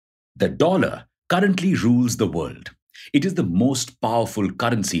The dollar currently rules the world. It is the most powerful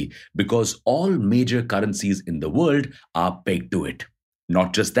currency because all major currencies in the world are pegged to it.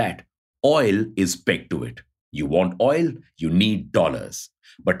 Not just that, oil is pegged to it. You want oil, you need dollars.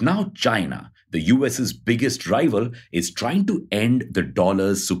 But now China, the US's biggest rival, is trying to end the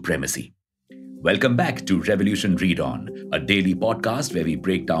dollar's supremacy. Welcome back to Revolution Read On, a daily podcast where we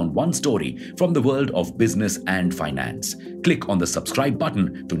break down one story from the world of business and finance. Click on the subscribe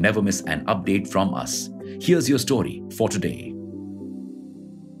button to never miss an update from us. Here's your story for today.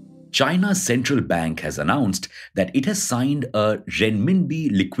 China's central bank has announced that it has signed a renminbi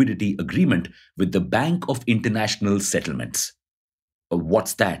liquidity agreement with the Bank of International Settlements.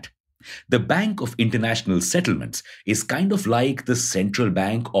 What's that? The Bank of International Settlements is kind of like the central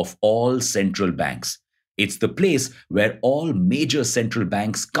bank of all central banks. It's the place where all major central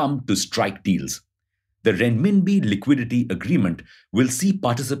banks come to strike deals. The Renminbi Liquidity Agreement will see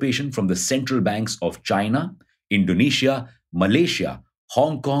participation from the central banks of China, Indonesia, Malaysia,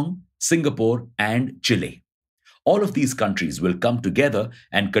 Hong Kong, Singapore, and Chile. All of these countries will come together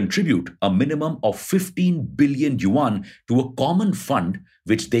and contribute a minimum of 15 billion yuan to a common fund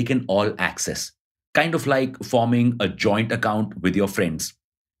which they can all access. Kind of like forming a joint account with your friends.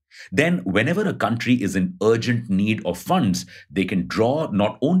 Then, whenever a country is in urgent need of funds, they can draw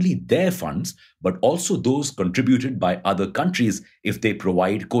not only their funds, but also those contributed by other countries if they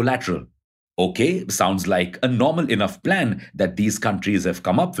provide collateral. Okay, sounds like a normal enough plan that these countries have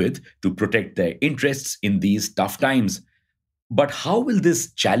come up with to protect their interests in these tough times. But how will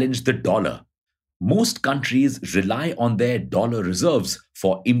this challenge the dollar? Most countries rely on their dollar reserves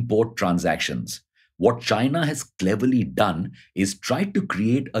for import transactions. What China has cleverly done is try to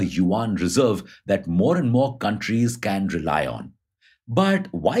create a yuan reserve that more and more countries can rely on. But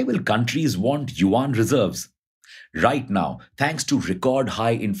why will countries want yuan reserves? Right now, thanks to record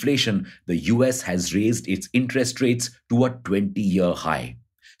high inflation, the US has raised its interest rates to a 20-year high.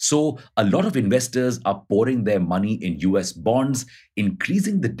 So, a lot of investors are pouring their money in US bonds,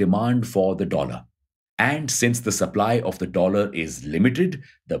 increasing the demand for the dollar. And since the supply of the dollar is limited,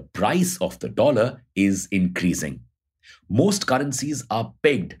 the price of the dollar is increasing. Most currencies are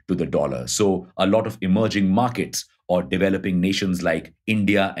pegged to the dollar, so a lot of emerging markets or developing nations like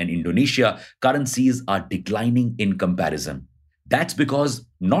India and Indonesia, currencies are declining in comparison. That's because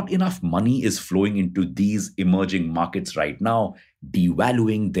not enough money is flowing into these emerging markets right now,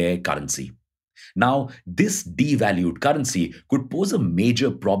 devaluing their currency. Now, this devalued currency could pose a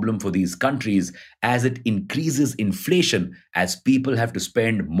major problem for these countries as it increases inflation as people have to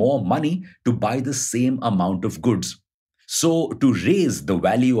spend more money to buy the same amount of goods. So, to raise the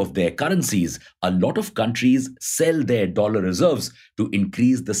value of their currencies, a lot of countries sell their dollar reserves to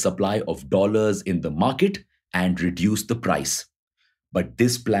increase the supply of dollars in the market and reduce the price. But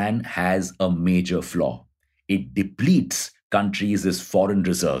this plan has a major flaw. It depletes countries' foreign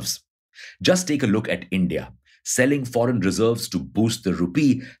reserves. Just take a look at India. Selling foreign reserves to boost the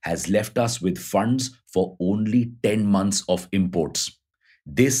rupee has left us with funds for only 10 months of imports.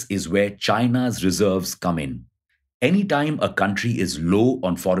 This is where China's reserves come in. Anytime a country is low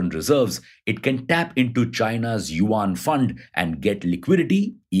on foreign reserves, it can tap into China's yuan fund and get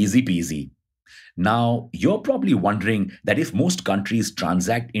liquidity easy peasy. Now, you're probably wondering that if most countries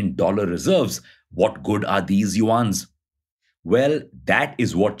transact in dollar reserves, what good are these yuans? Well, that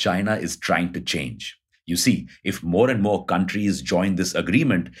is what China is trying to change. You see, if more and more countries join this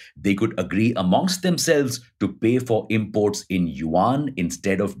agreement, they could agree amongst themselves to pay for imports in yuan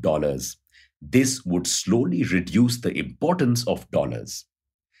instead of dollars. This would slowly reduce the importance of dollars.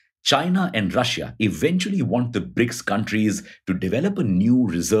 China and Russia eventually want the BRICS countries to develop a new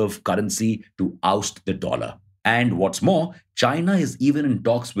reserve currency to oust the dollar. And what's more, China is even in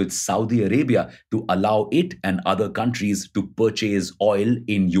talks with Saudi Arabia to allow it and other countries to purchase oil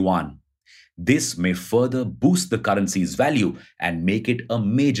in yuan. This may further boost the currency's value and make it a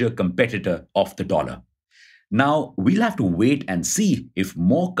major competitor of the dollar. Now, we'll have to wait and see if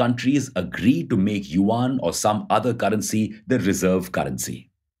more countries agree to make yuan or some other currency the reserve currency.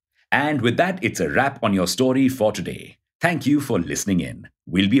 And with that, it's a wrap on your story for today. Thank you for listening in.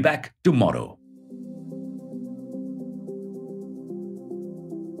 We'll be back tomorrow.